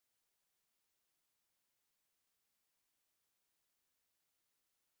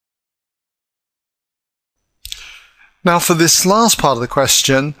Now for this last part of the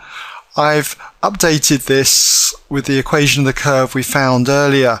question, I've updated this with the equation of the curve we found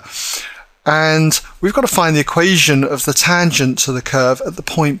earlier. And we've got to find the equation of the tangent to the curve at the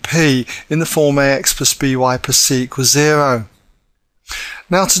point P in the form ax plus by plus c equals 0.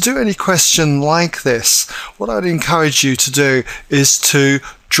 Now to do any question like this, what I'd encourage you to do is to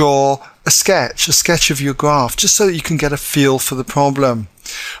draw a sketch of your graph, just so that you can get a feel for the problem.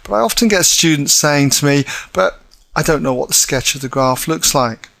 But I often get students saying to me, but I don't know what the sketch of the graph looks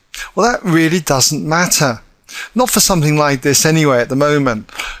like. Well, that really doesn't matter. Not for something like this anyway at the moment.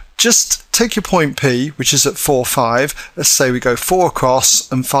 Just take your point P, which is at 4, 5. Let's say we go 4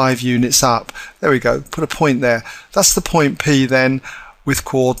 across and 5 units up. There we go, put a point there. That's the point P then with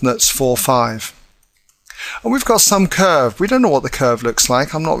coordinates 4, 5. And we've got some curve. We don't know what the curve looks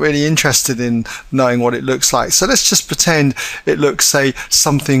like. I'm not really interested in knowing what it looks like. So let's just pretend it looks, say,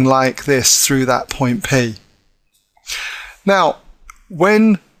 something like this through that point P. Now,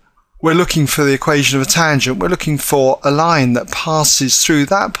 when we're looking for the equation of a tangent, we're looking for a line that passes through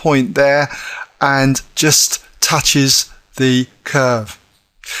that point there and just touches the curve.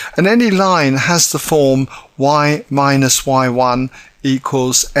 And any line has the form y minus y1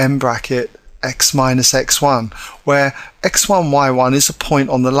 equals m bracket x minus x1, where x1, y1 is a point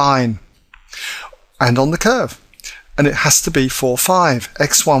on the line and on the curve. And it has to be 4, 5.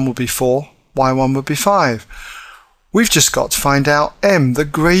 x1 will be 4, y1 will be 5. We've just got to find out m, the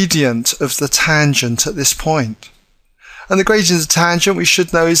gradient of the tangent at this point. And the gradient of the tangent, we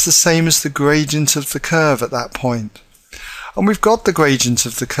should know, is the same as the gradient of the curve at that point. And we've got the gradient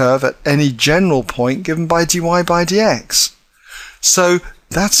of the curve at any general point given by dy by dx. So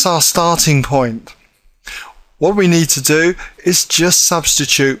that's our starting point. What we need to do is just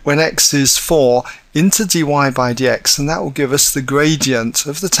substitute when x is 4 into dy by dx, and that will give us the gradient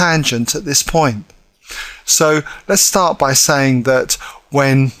of the tangent at this point. So let's start by saying that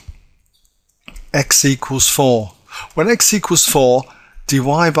when x equals 4, when x equals 4, dy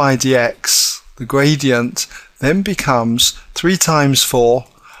by dx, the gradient, then becomes 3 times 4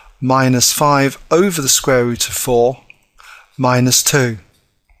 minus 5 over the square root of 4 minus 2.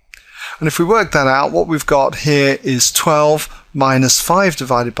 And if we work that out, what we've got here is 12 minus 5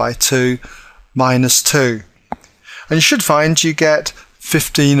 divided by 2 minus 2. And you should find you get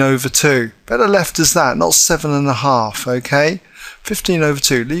 15 over 2. Better left as that, not 7.5, okay? 15 over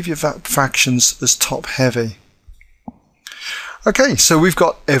 2. Leave your fractions as top heavy. Okay, so we've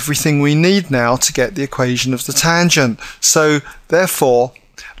got everything we need now to get the equation of the tangent. So therefore,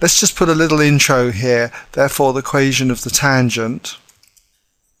 let's just put a little intro here. Therefore, the equation of the tangent,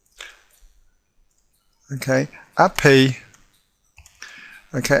 okay, at P,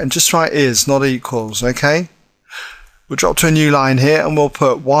 okay, and just write is, not equals, okay? We'll drop to a new line here and we'll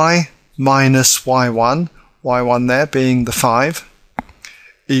put y minus y1, y1 there being the 5,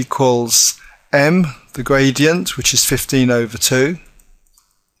 equals m, the gradient, which is 15 over 2,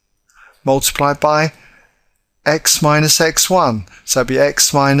 multiplied by x minus x1, so that'd be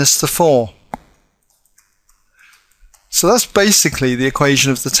x minus the 4. So that's basically the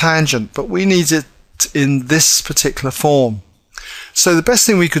equation of the tangent, but we need it in this particular form. So the best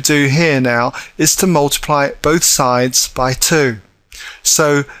thing we could do here now is to multiply both sides by 2.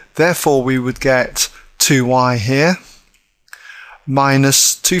 So therefore we would get 2y here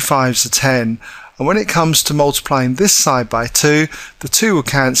minus 2 5s are 10. And when it comes to multiplying this side by 2, the 2 will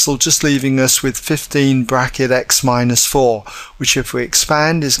cancel, just leaving us with 15 bracket x minus 4, which if we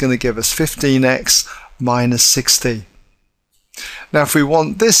expand is going to give us 15x minus 60. Now if we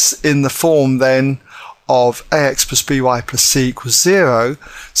want this in the form then of ax plus by plus c equals 0,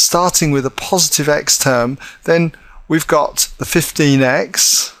 starting with a positive x term, then we've got the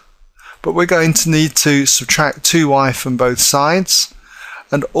 15x, but we're going to need to subtract 2y from both sides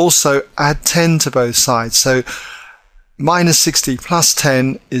and also add 10 to both sides. So minus 60 plus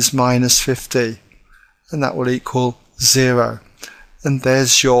 10 is minus 50, and that will equal 0. And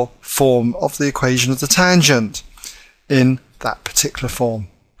there's your form of the equation of the tangent in that particular form.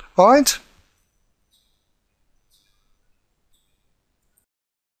 All right?